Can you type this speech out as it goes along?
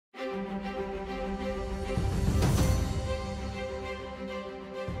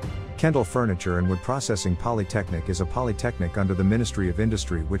Kendal Furniture and Wood Processing Polytechnic is a polytechnic under the Ministry of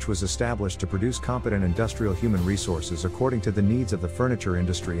Industry which was established to produce competent industrial human resources according to the needs of the furniture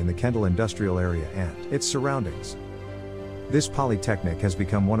industry in the Kendal industrial area and its surroundings. This polytechnic has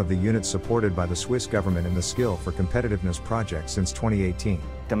become one of the units supported by the Swiss government in the Skill for Competitiveness project since 2018.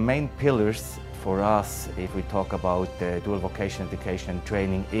 The main pillars for us, if we talk about dual vocational education and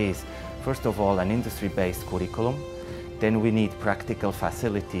training, is first of all an industry-based curriculum. Then we need practical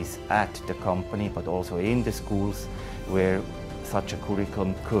facilities at the company, but also in the schools where such a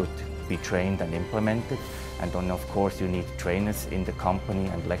curriculum could be trained and implemented. And then of course you need trainers in the company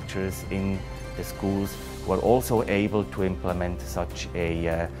and lecturers in the schools who are also able to implement such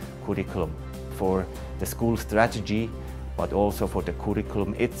a curriculum for the school strategy, but also for the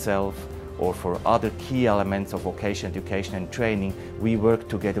curriculum itself, or for other key elements of vocational education and training. We work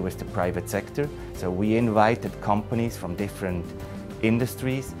together with the private sector. So we invited companies from different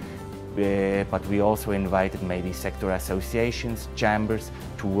industries, but we also invited maybe sector associations, chambers,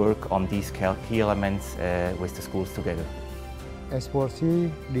 to work on these key elements with the schools together. Eksplorasi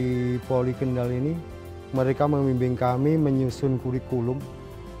di Poli Kendal ini, mereka membimbing kami menyusun kurikulum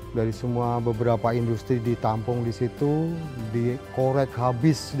dari semua beberapa industri ditampung di situ, dikorek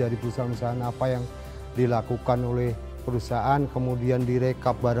habis dari perusahaan-perusahaan apa yang dilakukan oleh perusahaan, kemudian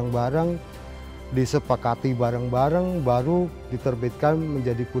direkap bareng-bareng, disepakati bareng-bareng, baru diterbitkan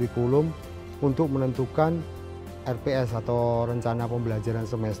menjadi kurikulum untuk menentukan RPS atau rencana pembelajaran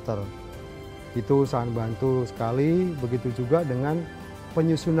semester. Itu sangat bantu sekali, begitu juga dengan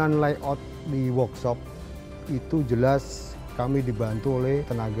penyusunan layout di workshop, itu jelas kami dibantu oleh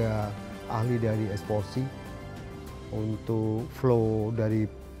tenaga ahli dari eksplorasi untuk flow dari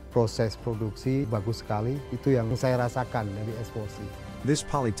proses produksi bagus sekali, itu yang saya rasakan dari eksplorasi. This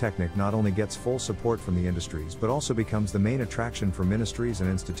polytechnic not only gets full support from the industries but also becomes the main attraction for ministries and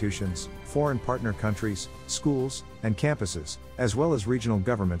institutions, foreign partner countries, schools, and campuses, as well as regional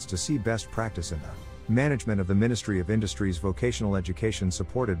governments to see best practice in the management of the Ministry of Industry's vocational education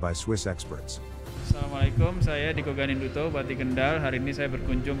supported by Swiss experts. Assalamualaikum, saya Diko Ganinduto, Bati Kendal. Hari ini saya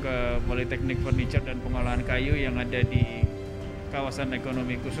berkunjung ke Politeknik Furniture dan Pengolahan Kayu yang ada di kawasan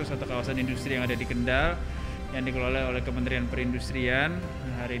ekonomi khusus atau kawasan industri yang ada di Kendal, yang dikelola oleh Kementerian Perindustrian.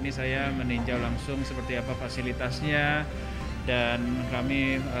 Hari ini saya meninjau langsung seperti apa fasilitasnya, dan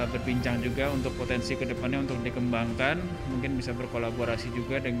kami berbincang juga untuk potensi kedepannya untuk dikembangkan, mungkin bisa berkolaborasi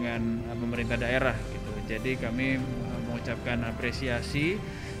juga dengan pemerintah daerah gitu. Jadi kami mengucapkan apresiasi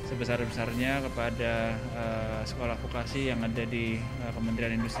sebesar-besarnya kepada sekolah vokasi yang ada di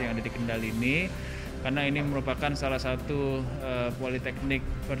Kementerian Industri yang ada di Kendal ini, karena ini merupakan salah satu politeknik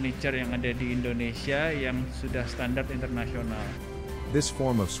furniture yang ada di Indonesia yang sudah standar internasional. This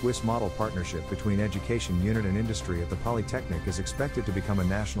form of Swiss model partnership between education unit and industry at the Polytechnic is expected to become a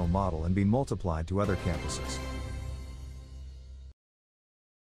national model and be multiplied to other campuses.